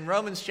man's sin.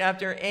 Romans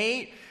chapter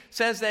 8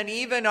 says that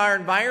even our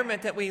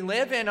environment that we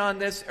live in on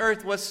this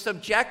earth was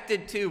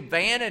subjected to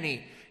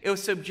vanity. It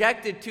was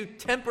subjected to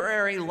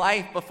temporary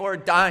life before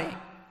dying.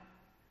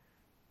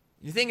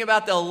 You think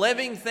about the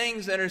living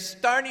things that are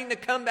starting to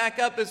come back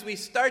up as we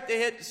start to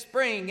hit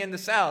spring in the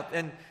south,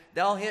 and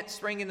they'll hit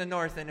spring in the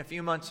north in a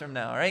few months from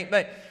now, right?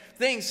 But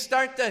things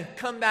start to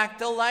come back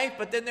to life,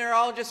 but then they're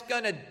all just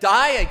going to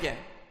die again.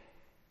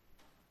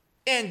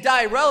 And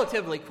die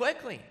relatively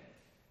quickly.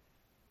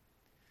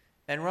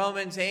 In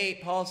Romans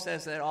 8, Paul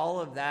says that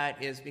all of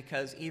that is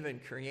because even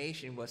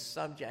creation was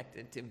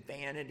subjected to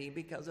vanity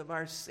because of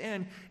our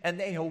sin, and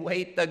they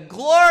await the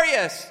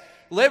glorious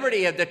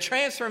liberty of the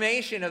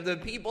transformation of the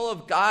people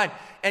of God,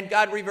 and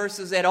God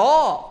reverses it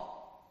all.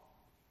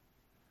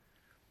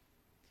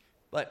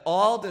 But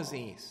all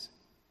disease,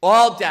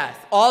 all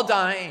death, all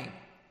dying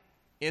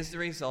is the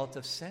result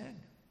of sin.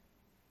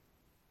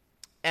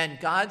 And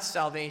God's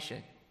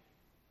salvation,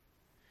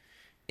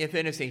 if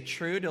it is a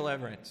true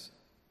deliverance,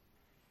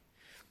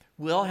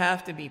 will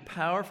have to be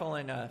powerful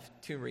enough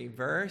to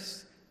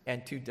reverse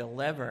and to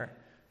deliver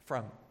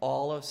from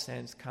all of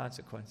sin's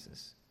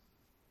consequences.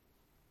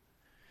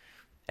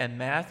 And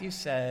Matthew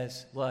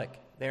says, look,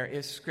 there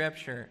is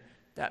scripture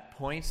that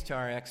points to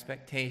our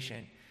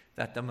expectation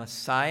that the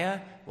Messiah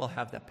will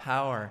have the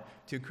power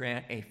to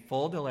grant a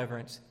full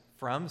deliverance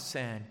from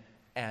sin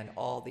and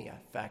all the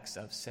effects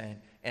of sin.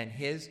 And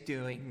his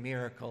doing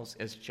miracles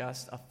is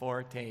just a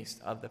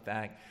foretaste of the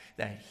fact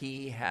that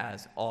he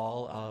has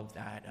all of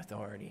that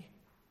authority.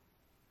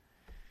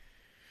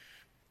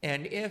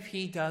 And if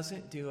he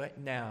doesn't do it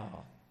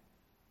now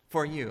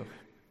for you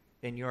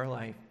in your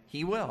life,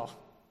 he will.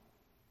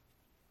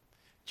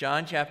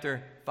 John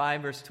chapter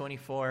 5 verse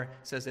 24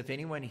 says, if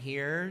anyone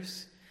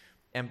hears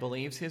and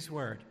believes his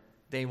word,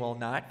 they will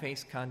not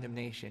face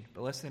condemnation.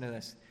 But listen to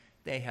this.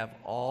 They have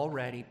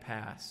already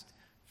passed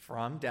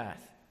from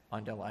death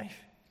unto life.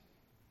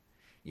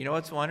 You know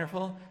what's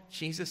wonderful?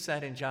 Jesus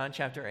said in John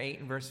chapter 8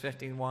 and verse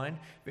 51,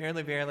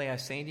 verily, verily, I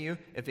say to you,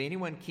 if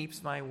anyone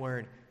keeps my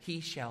word, he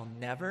shall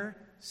never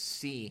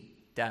see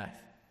death.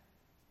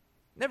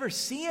 Never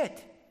see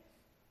it.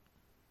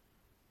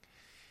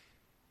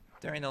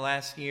 During the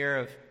last year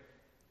of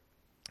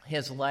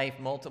his life,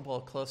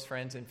 multiple close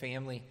friends and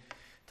family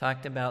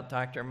talked about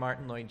Dr.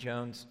 Martin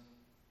Lloyd-Jones.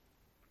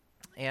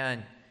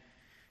 And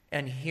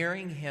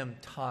hearing him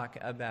talk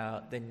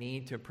about the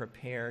need to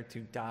prepare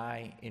to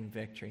die in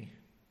victory.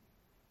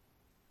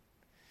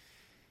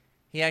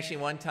 He actually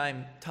one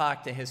time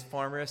talked to his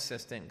former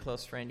assistant,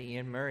 close friend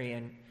Ian Murray,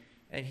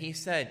 and he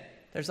said,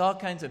 there's all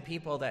kinds of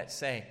people that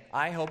say,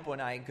 I hope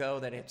when I go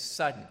that it's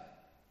sudden.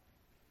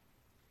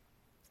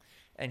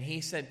 And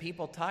he said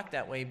people talk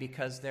that way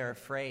because they're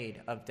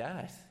afraid of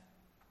death.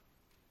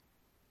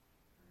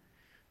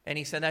 And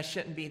he said that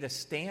shouldn't be the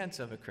stance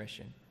of a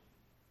Christian.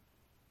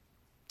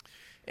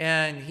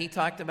 And he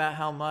talked about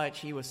how much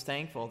he was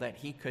thankful that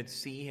he could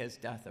see his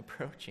death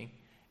approaching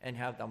and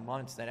have the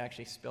months that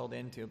actually spilled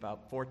into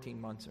about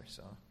 14 months or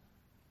so.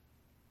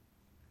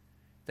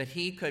 That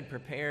he could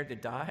prepare to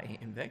die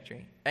in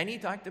victory. And he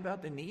talked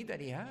about the need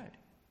that he had.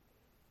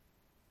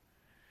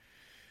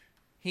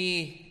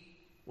 He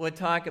would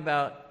talk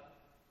about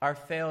our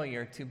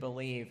failure to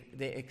believe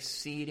the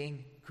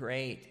exceeding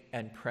great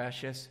and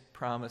precious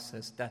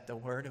promises that the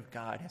Word of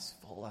God is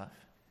full of.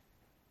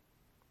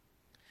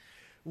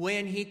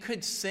 When he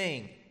could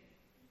sing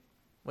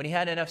when he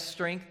had enough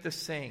strength to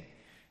sing,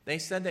 they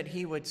said that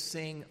he would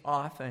sing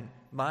often,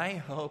 "My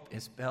hope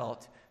is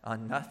built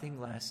on nothing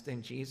less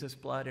than Jesus'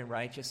 blood and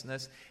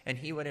righteousness." And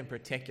he would in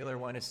particular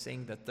want to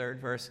sing the third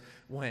verse,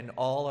 "When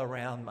all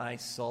around my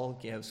soul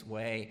gives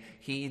way,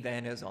 he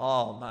then is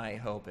all my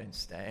hope and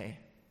stay."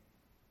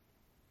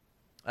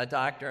 A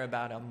doctor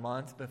about a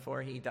month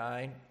before he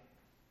died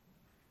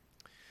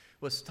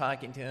was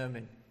talking to him,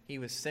 and he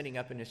was sitting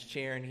up in his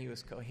chair and he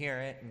was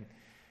coherent, and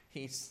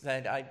he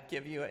said, "I'd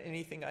give you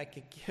anything I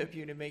could give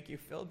you to make you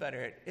feel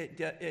better.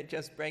 It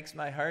just breaks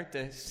my heart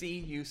to see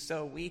you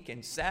so weak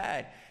and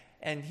sad."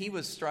 And he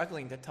was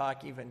struggling to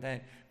talk even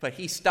then. But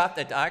he stopped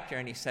the doctor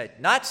and he said,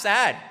 "Not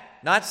sad,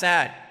 not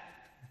sad.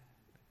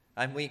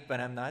 I'm weak,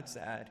 but I'm not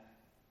sad."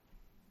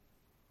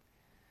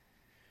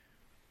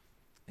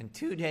 And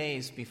 2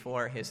 days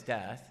before his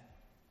death,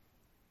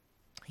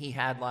 he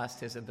had lost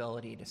his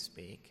ability to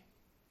speak.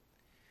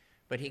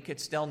 But he could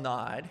still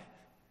nod,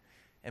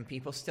 and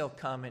people still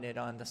commented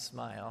on the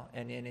smile.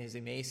 And in his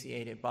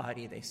emaciated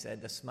body, they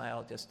said the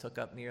smile just took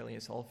up nearly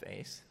his whole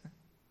face.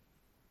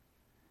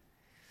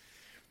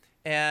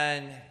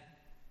 And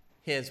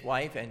his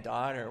wife and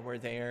daughter were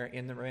there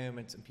in the room,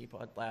 and some people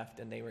had left,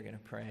 and they were going to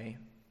pray.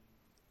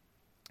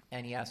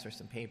 And he asked for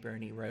some paper,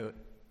 and he wrote.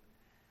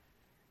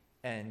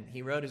 And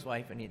he wrote his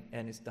wife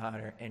and his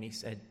daughter, and he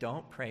said,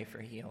 "Don't pray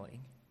for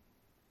healing.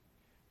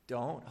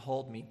 Don't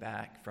hold me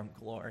back from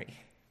glory."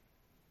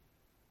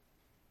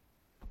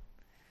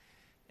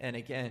 And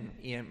again,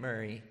 Ian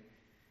Murray,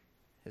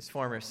 his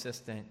former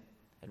assistant,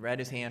 had read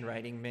his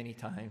handwriting many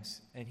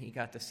times, and he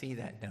got to see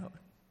that note.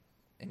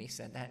 And he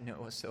said that note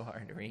was so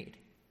hard to read,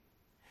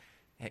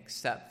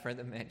 except for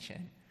the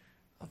mention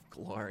of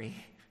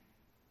glory.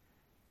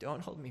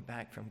 Don't hold me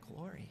back from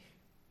glory.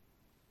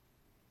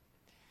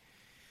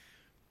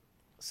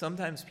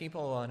 Sometimes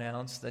people will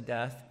announce the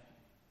death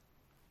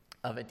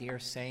of a dear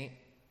saint,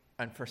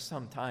 and for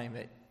some time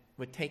it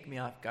would take me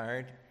off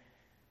guard.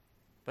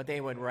 But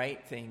they would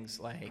write things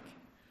like,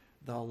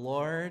 "The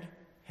Lord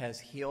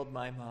has healed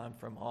my mom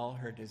from all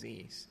her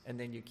disease." And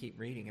then you keep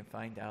reading and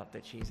find out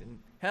that she's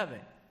in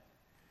heaven.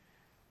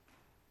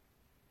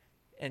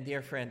 And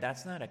dear friend,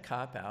 that's not a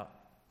cop-out.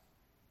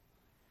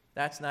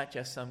 That's not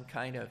just some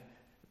kind of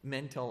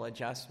mental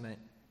adjustment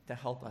to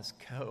help us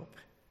cope.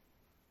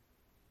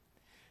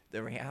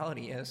 The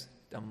reality is,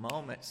 the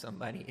moment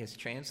somebody is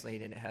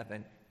translated to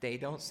heaven, they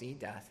don't see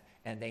death,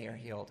 and they are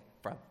healed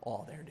from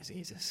all their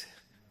diseases.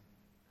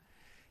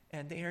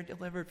 And they are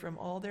delivered from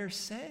all their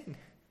sin.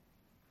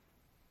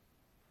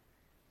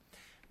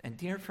 And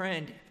dear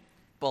friend,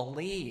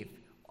 believe.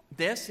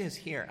 This is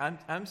here.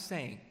 I'm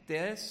saying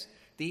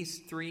these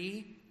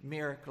three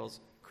miracles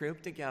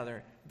grouped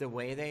together the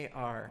way they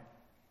are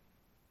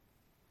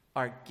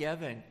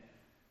given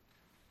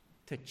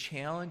to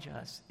challenge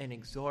us and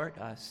exhort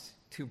us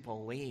to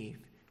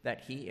believe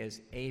that he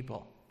is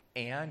able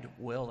and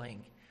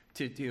willing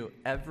to do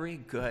every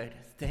good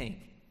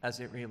thing as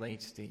it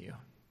relates to you.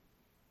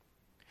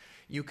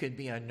 You could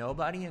be a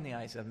nobody in the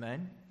eyes of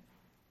men.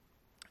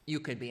 You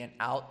could be an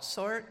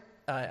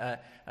an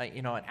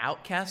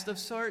outcast of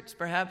sorts,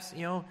 perhaps,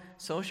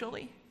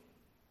 socially.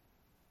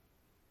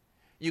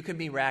 You could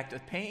be racked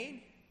with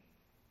pain.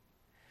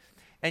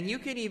 And you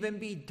could even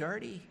be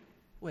dirty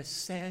with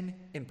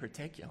sin in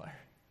particular.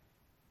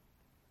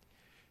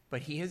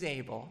 But he is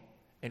able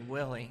and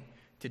willing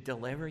to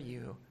deliver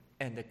you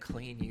and to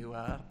clean you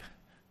up.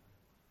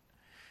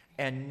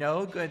 And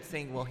no good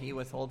thing will he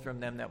withhold from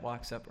them that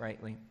walks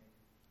uprightly.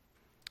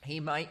 He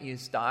might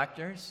use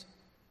doctors.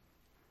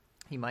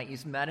 He might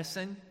use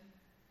medicine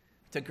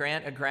to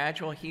grant a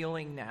gradual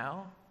healing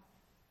now.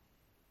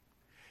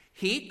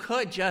 He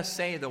could just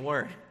say the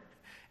word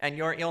and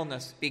your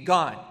illness be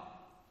gone.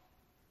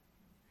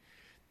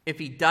 If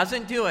he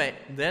doesn't do it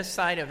this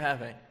side of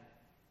heaven,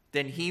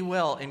 then he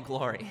will in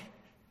glory.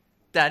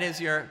 That is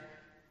your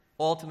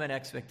ultimate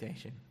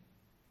expectation.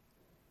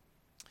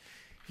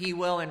 He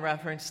will, in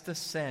reference to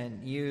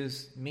sin,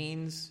 use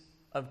means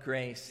of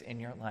grace in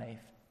your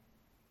life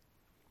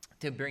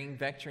to bring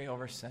victory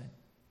over sin.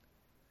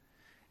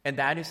 And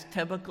that is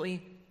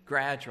typically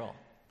gradual,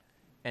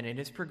 and it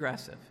is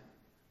progressive.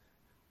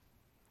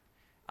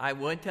 I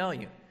would tell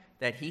you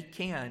that he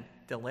can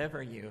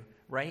deliver you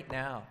right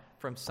now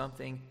from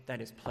something that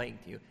has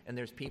plagued you. And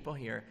there's people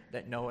here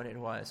that know what it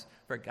was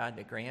for God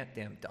to grant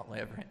them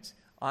deliverance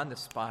on the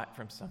spot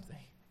from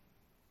something.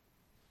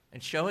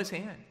 And show his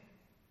hand.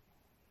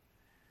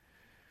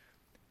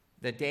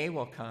 The day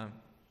will come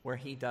where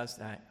he does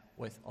that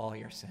with all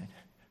your sin.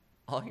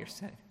 All your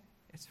sin.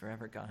 It's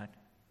forever gone.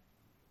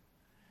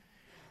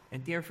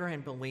 And dear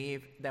friend,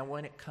 believe that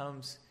when it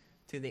comes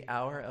to the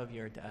hour of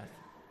your death,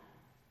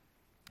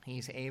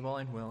 he's able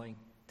and willing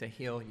to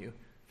heal you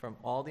from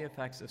all the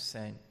effects of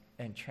sin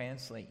and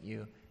translate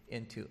you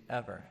into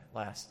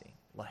everlasting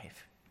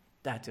life.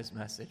 That's his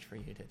message for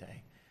you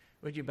today.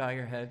 Would you bow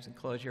your heads and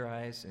close your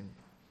eyes? And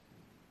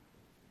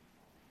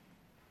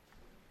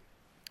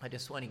I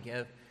just want to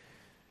give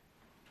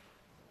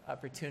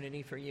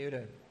opportunity for you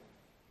to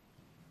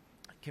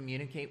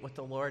communicate with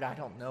the Lord. I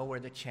don't know where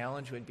the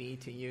challenge would be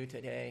to you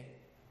today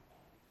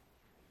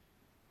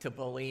to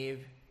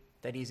believe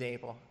that He's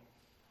able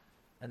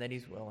and that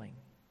He's willing.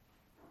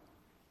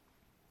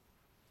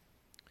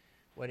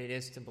 What it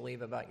is to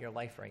believe about your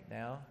life right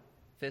now,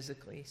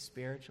 physically,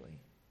 spiritually,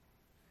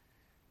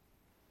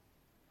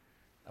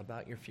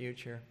 about your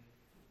future.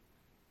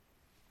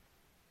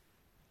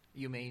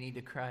 You may need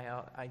to cry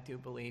out, I do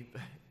believe,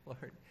 but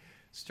Lord,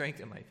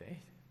 strengthen my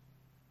faith.